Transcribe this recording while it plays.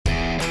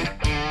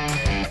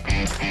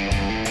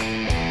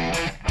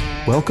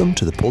Welcome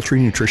to the Poultry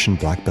Nutrition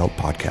Black Belt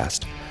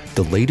Podcast,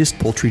 the latest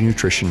poultry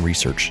nutrition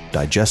research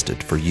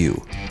digested for you.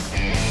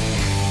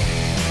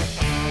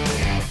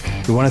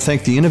 We want to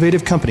thank the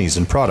innovative companies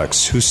and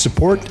products whose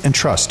support and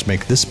trust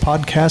make this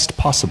podcast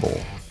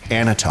possible.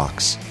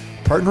 Anatox,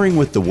 partnering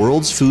with the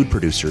world's food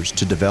producers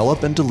to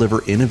develop and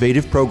deliver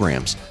innovative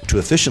programs to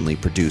efficiently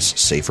produce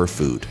safer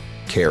food.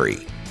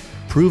 Carry,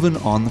 proven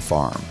on the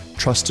farm,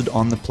 trusted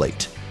on the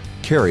plate.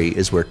 Carry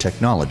is where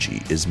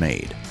technology is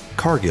made.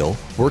 Cargill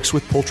works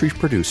with poultry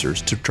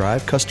producers to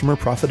drive customer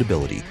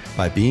profitability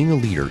by being a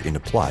leader in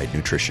applied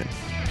nutrition.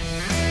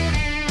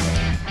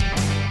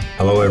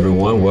 Hello,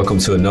 everyone. Welcome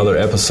to another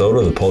episode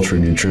of the Poultry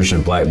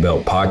Nutrition Black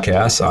Belt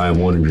Podcast. I am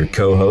one of your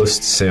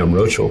co-hosts, Sam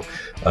Rochel,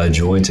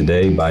 joined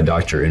today by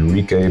Dr.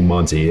 Enrique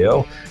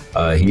Montiel.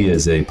 He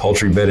is a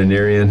poultry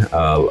veterinarian,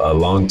 a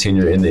long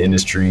tenure in the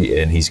industry,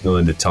 and he's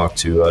going to talk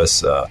to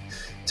us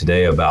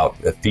today about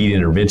feed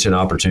intervention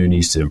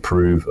opportunities to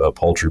improve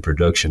poultry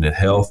production and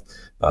health.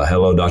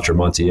 Hello, Dr.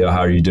 Montiel. How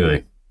are you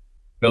doing?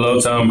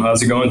 Hello, Tom.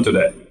 How's it going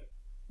today?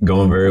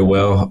 Going very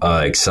well.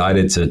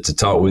 Excited to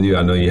talk with you.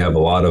 I know you have a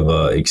lot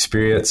of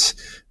experience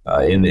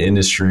in the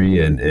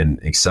industry and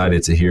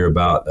excited to hear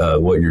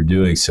about what you're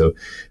doing. So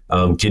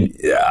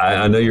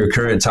I know your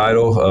current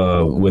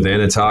title with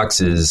Anatox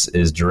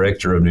is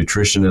Director of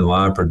Nutrition and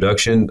Line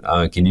Production.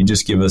 Can you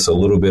just give us a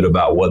little bit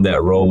about what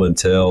that role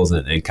entails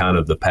and kind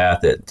of the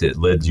path that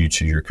led you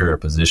to your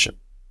current position?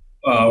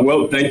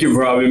 Well, thank you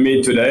for having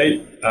me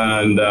today.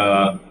 And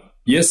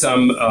yes,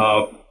 I'm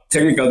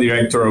Technical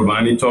Director of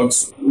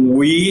Anatox.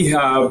 We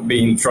have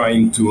been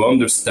trying to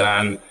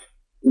understand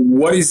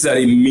what is that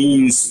it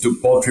means to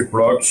poultry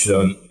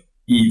production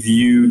if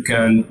you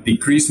can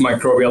decrease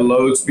microbial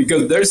loads,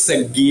 because there's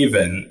a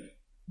given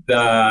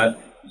that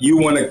you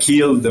want to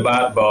kill the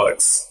bad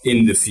bugs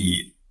in the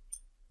feed.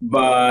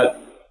 But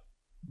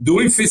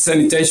doing feed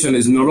sanitation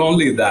is not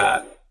only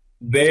that,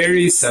 there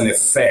is an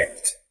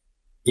effect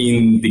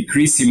in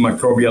decreasing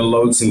microbial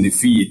loads in the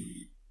feed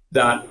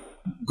that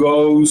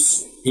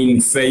goes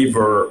in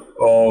favor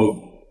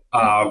of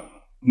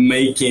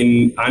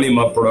making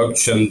animal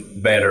production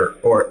better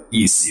or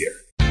easier.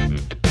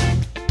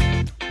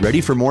 Ready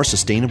for more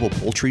sustainable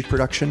poultry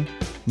production?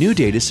 New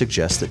data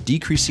suggests that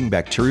decreasing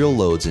bacterial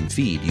loads in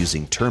feed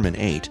using Termin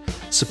 8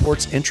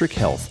 supports enteric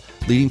health,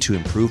 leading to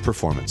improved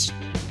performance.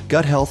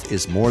 Gut health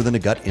is more than a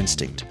gut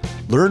instinct.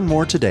 Learn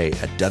more today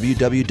at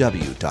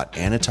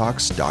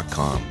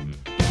www.anatox.com.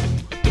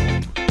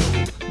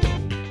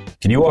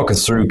 Can you walk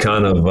us through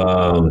kind of,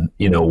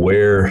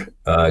 where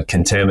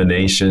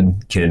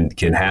contamination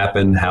can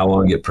happen, how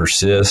long it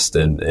persists,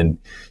 and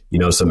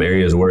some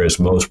areas where it's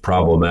most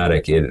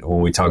problematic when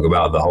we talk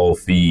about the whole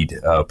feed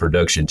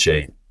production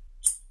chain?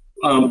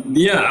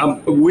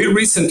 We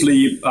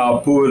recently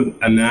put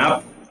an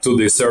app to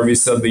the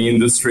service of the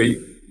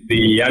industry,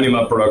 the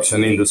animal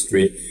production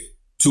industry,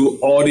 to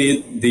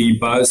audit the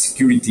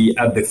biosecurity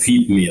at the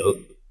feed mill,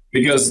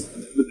 because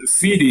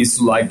feed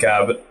is like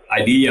an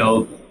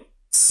ideal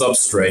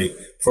substrate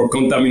for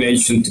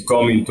contamination to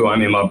come into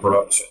animal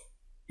production.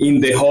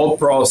 In the whole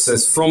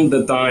process, from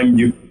the time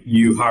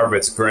you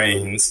harvest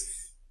grains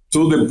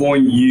to the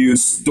point you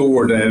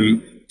store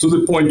them, to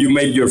the point you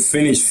make your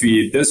finished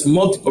feed, there's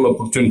multiple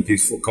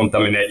opportunities for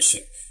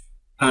contamination.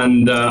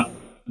 And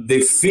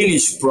the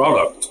finished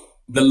product,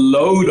 the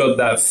load of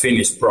that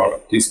finished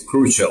product is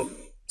crucial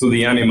to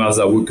the animals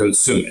that will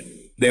consume it.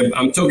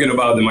 I'm talking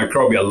about the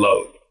microbial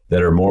load.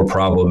 That are more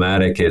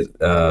problematic at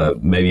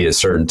maybe at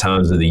certain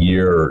times of the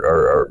year,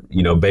 or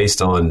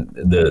based on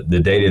the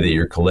data that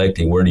you're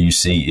collecting, where do you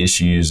see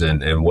issues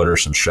and what are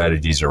some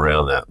strategies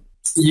around that?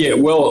 Yeah,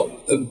 well,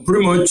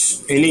 pretty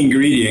much any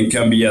ingredient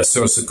can be a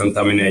source of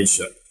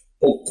contamination.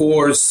 Of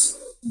course,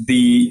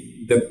 the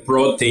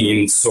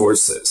protein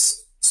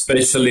sources,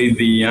 especially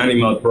the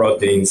animal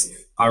proteins,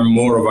 are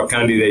more of a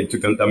candidate to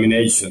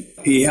contamination.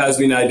 It has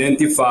been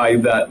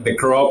identified that the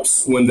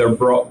crops, when they're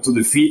brought to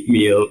the feed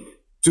mill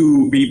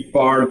to be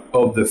part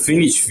of the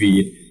finished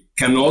feed,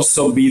 can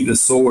also be the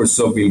source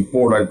of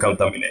important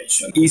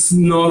contamination. It's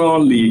not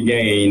only,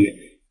 again,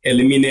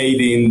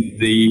 eliminating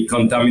the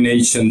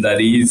contamination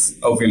that is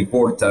of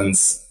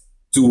importance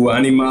to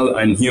animal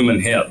and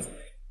human health.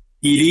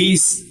 It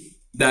is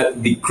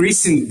that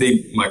decreasing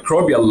the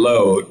microbial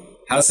load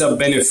has a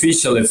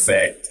beneficial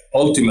effect,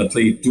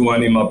 ultimately, to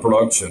animal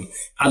production,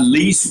 at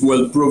least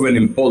well proven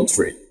in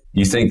poultry.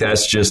 You think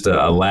that's just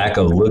a lack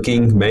of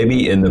looking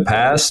maybe in the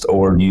past,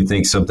 or do you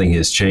think something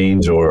has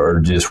changed, or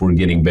just we're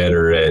getting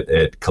better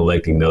at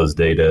collecting those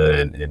data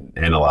and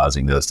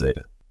analyzing those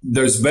data?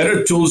 There's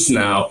better tools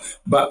now,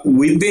 but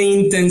with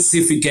the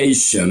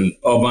intensification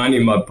of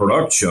animal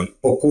production,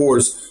 of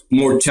course,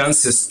 more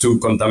chances to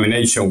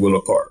contamination will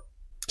occur.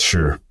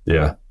 Sure.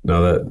 Yeah.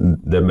 No,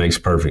 that makes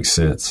perfect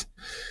sense.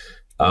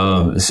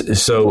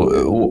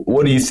 So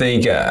what do you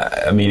think,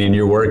 in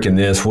your work in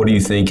this, what do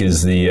you think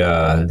is the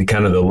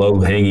kind of the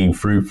low-hanging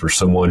fruit for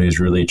someone who's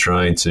really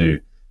trying to,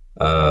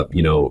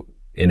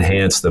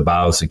 enhance the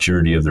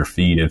biosecurity of their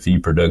feed and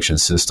feed production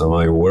system?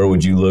 Where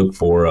would you look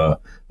for a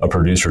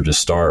producer to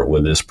start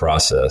with this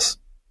process?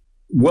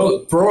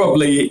 Well,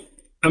 probably,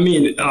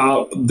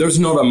 there's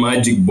not a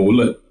magic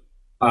bullet.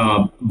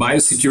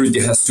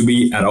 Biosecurity has to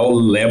be at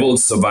all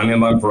levels of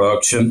animal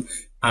production,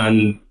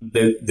 and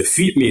the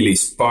feed mill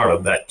is part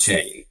of that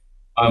chain.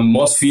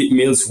 Most feed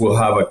mills will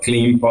have a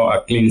clean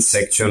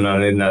section,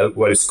 and then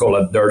what is called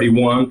a dirty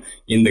one.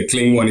 In the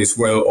clean one is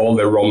where all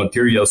the raw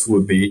materials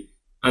will be.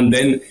 And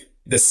then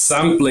the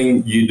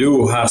sampling you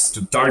do has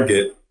to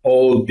target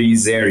all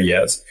these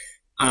areas.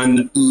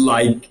 And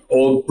like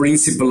all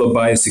principle of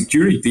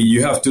biosecurity,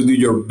 you have to do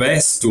your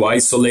best to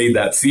isolate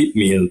that feed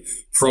mill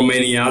from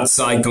any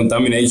outside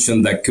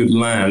contamination that could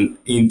land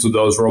into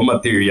those raw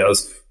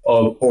materials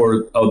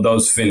or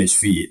those finished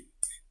feed.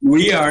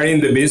 We are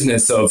in the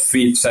business of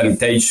feed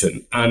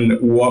sanitation,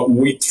 and what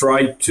we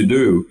try to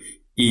do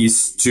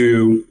is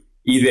to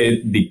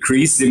either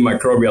decrease the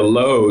microbial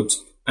load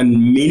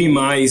and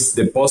minimize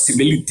the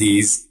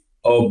possibilities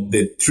of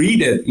the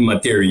treated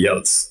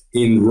materials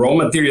in raw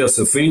materials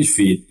of finished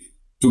feed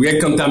to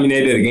get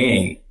contaminated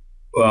again.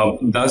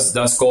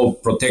 That's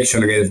called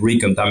protection against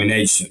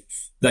recontamination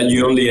that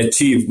you only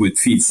achieve with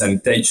feed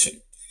sanitation.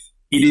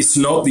 It is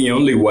not the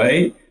only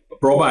way.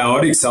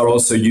 Probiotics are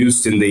also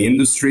used in the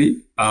industry.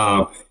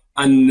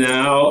 And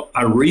now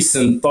a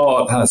recent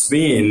thought has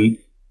been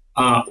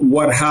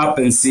what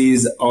happens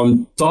is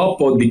on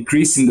top of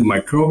decreasing the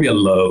microbial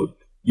load,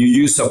 you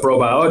use a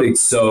probiotic.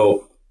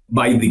 So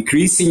by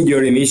decreasing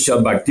your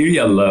initial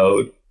bacterial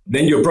load,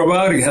 then your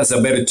probiotic has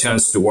a better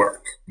chance to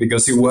work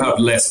because it will have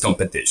less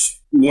competition.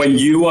 When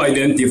you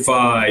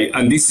identify,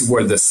 and this is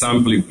where the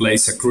sampling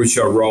plays a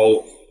crucial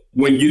role,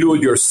 when you do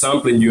your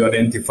sampling, you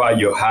identify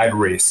your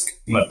high-risk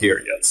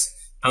materials.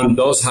 And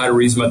those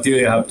high-risk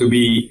materials have to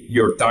be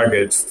your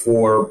targets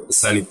for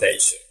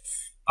sanitation.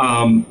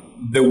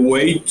 The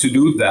way to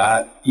do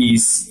that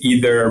is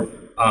either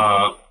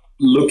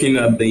looking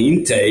at the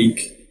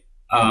intake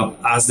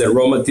as the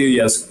raw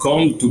materials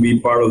come to be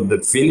part of the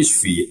finished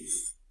feed,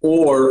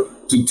 or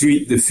to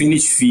treat the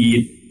finished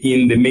feed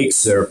in the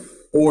mixer,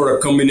 or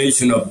a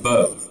combination of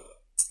both.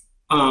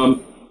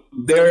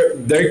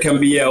 There can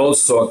be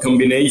also a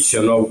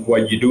combination of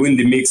what you do in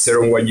the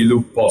mixer and what you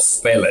do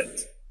post-pellet.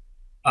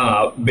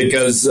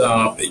 Because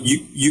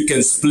you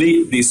can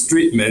split these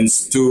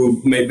treatments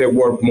to make them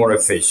work more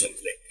efficiently.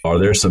 Are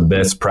there some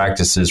best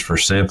practices for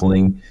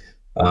sampling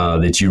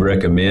that you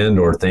recommend,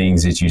 or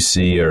things that you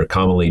see are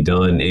commonly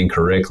done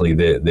incorrectly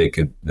that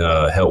could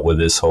help with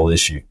this whole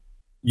issue?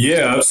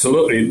 Yeah,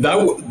 absolutely.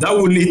 That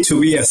would need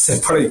to be a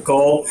separate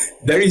call.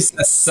 There is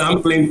a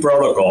sampling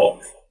protocol,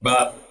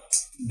 but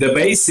the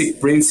basic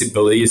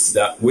principle is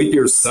that with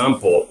your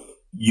sample,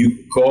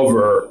 you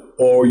cover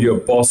all your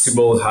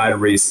possible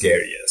high-risk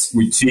areas,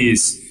 which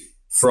is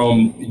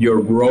from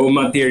your raw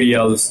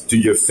materials to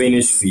your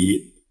finished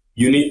feed.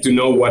 You need to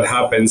know what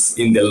happens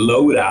in the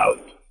loadout,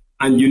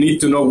 and you need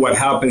to know what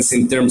happens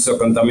in terms of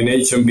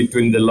contamination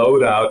between the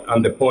loadout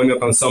and the point of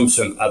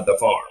consumption at the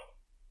farm.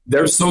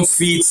 There are some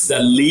feeds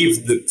that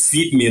leave the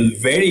feed mill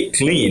very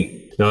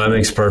clean. No, that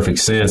makes perfect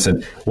sense.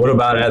 And what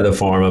about at the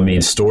farm? I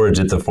mean, storage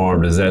at the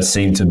farm, does that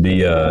seem to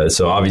be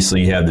so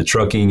obviously you have the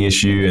trucking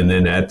issue, and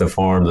then at the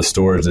farm, the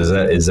storage,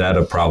 is that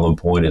a problem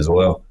point as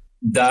well?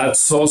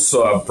 That's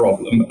also a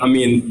problem. I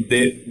mean,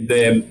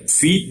 the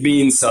feed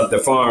bins at the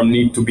farm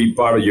need to be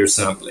part of your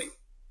sampling.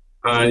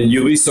 And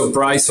you'll be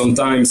surprised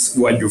sometimes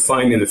what you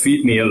find in the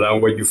feed mill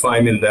and what you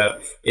find in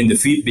the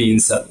feed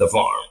bins at the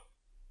farm.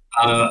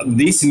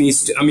 This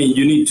needs to,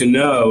 you need to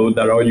know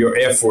that all your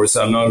efforts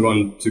are not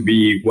going to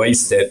be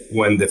wasted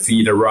when the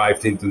feed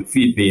arrived into the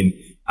feed bin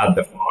at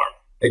the farm.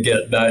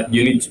 Again, that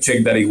you need to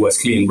check that it was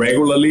cleaned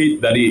regularly,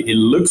 that it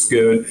looks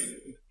good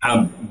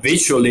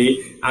visually,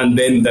 and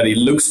then that it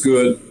looks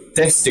good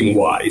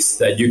testing-wise,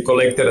 that you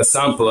collected a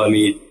sample and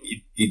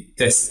it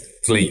tests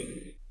clean.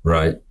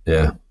 Right,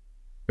 yeah.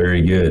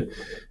 Very good.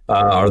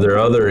 Are there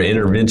other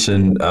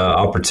intervention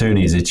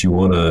opportunities that you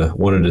want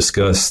to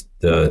discuss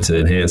to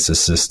enhance the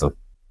system?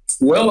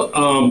 Well,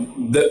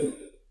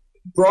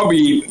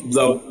 probably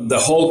the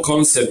whole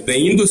concept,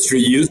 the industry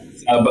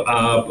uses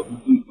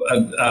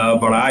a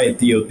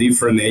variety of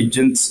different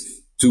agents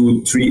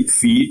to treat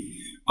feed.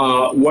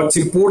 What's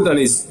important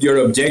is your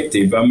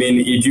objective.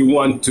 If you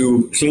want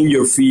to clean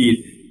your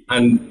feed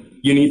and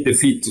you need the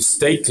feed to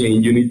stay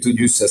clean, you need to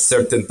use a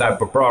certain type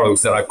of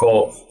products that are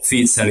called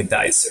feed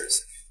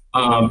sanitizers.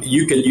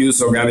 You can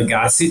use organic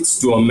acids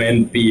to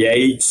amend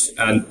pH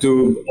and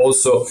to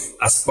also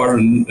as part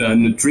of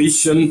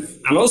nutrition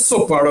and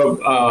also part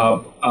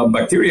of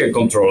bacteria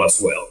control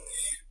as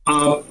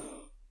well.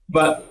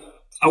 But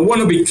I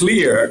want to be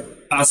clear,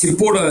 as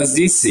important as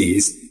this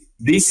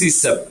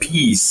is a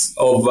piece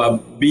of a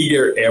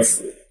bigger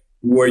effort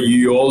where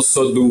you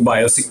also do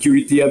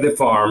biosecurity at the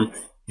farm,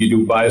 you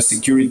do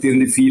biosecurity in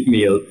the feed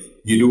mill,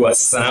 you do a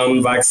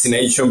sound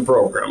vaccination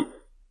program.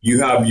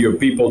 You have your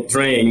people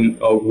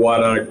trained of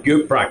what are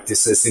good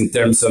practices in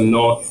terms of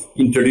not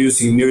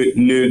introducing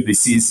new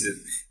diseases.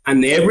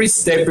 And every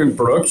step in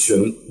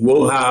production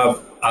will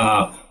have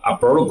a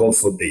protocol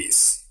for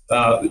this.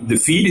 The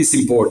feed is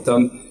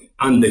important,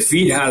 And the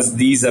feed has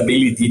this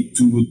ability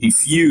to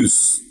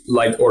diffuse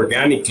like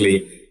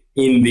organically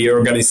in the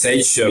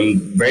organization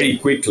very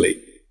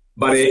quickly.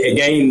 But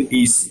again,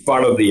 is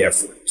part of the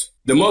effort.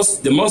 The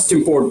most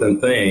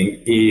important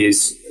thing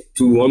is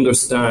to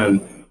understand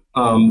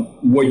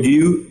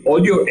all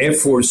your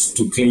efforts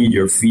to clean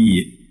your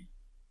feed,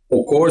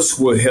 of course,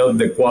 will help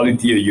the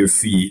quality of your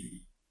feed.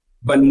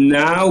 But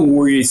now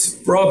we're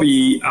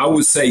probably, I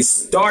would say,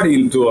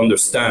 starting to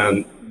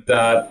understand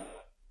that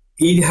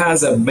it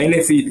has a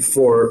benefit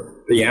for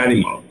the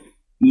animal,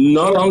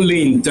 not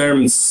only in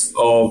terms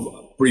of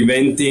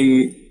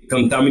preventing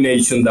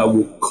contamination that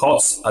will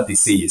cause a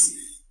disease,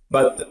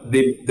 but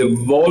the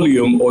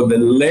volume or the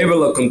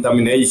level of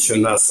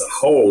contamination as a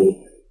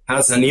whole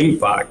has an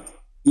impact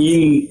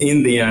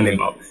in the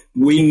animal.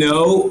 We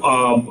know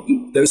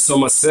there's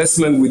some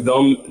assessment we've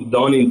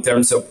done in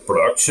terms of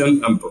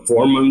production and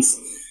performance,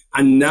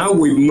 and now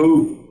we've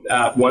moved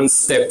one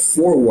step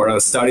forward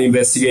and started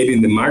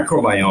investigating the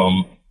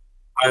microbiome.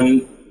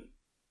 And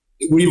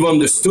we've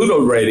understood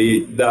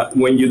already that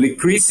when you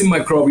decrease the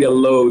microbial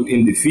load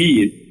in the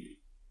feed,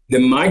 the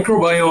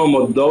microbiome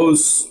of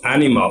those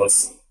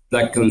animals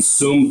that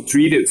consume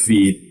treated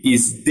feed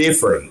is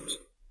different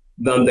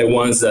than the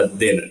ones that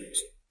didn't.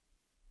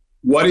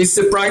 What is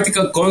the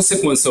practical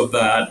consequence of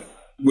that?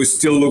 We're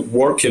still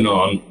working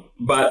on,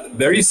 but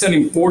there is an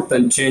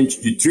important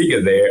change to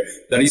trigger there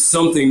that is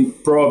something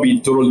probably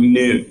totally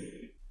new.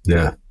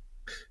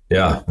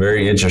 Yeah,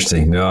 very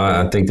interesting. No,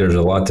 I think there's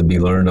a lot to be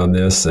learned on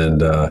this,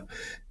 and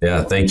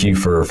thank you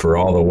for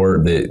all the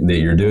work that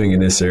you're doing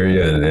in this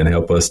area and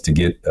help us to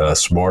get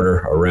smarter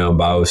around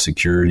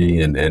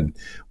biosecurity and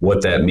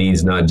what that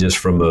means, not just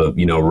from a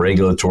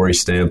regulatory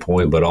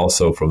standpoint, but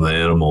also from the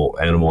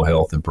animal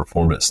health and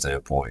performance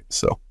standpoint.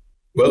 So,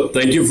 well,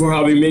 thank you for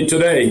having me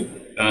today,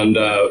 and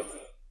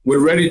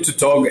we're ready to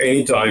talk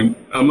anytime.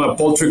 I'm a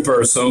poultry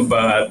person,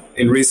 but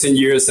in recent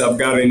years I've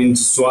gotten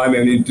into swine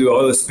and into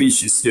other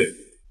species too.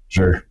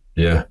 Sure.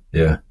 Yeah.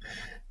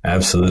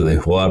 Absolutely.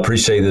 Well, I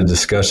appreciate the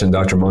discussion,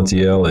 Dr.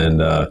 Montiel,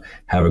 and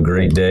have a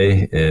great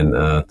day. And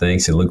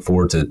thanks, and look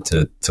forward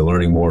to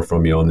learning more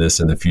from you on this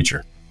in the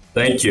future.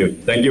 Thank you.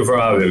 Thank you for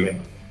having me.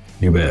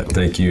 You bet.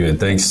 Thank you. And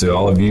thanks to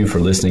all of you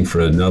for listening for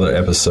another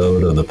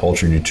episode of the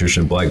Poultry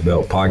Nutrition Black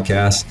Belt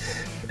Podcast,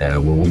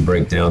 where we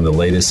break down the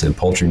latest in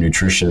poultry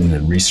nutrition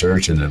and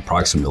research in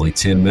approximately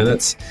 10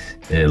 minutes.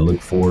 And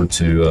look forward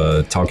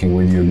to talking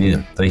with you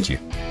again. Thank you.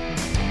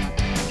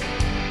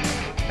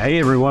 Hey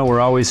everyone, we're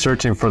always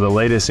searching for the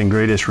latest and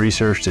greatest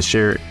research to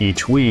share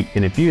each week.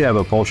 And if you have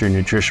a poultry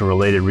nutrition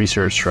related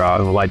research trial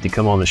and would like to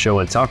come on the show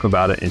and talk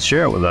about it and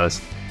share it with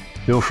us,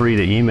 feel free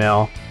to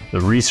email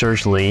the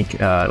research link,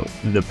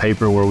 the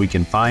paper where we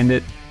can find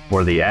it,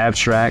 or the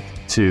abstract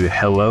to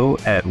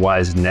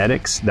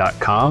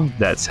hello@wisenetics.com.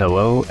 That's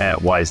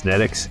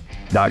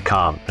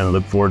hello@wisenetics.com. And I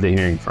look forward to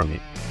hearing from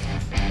you.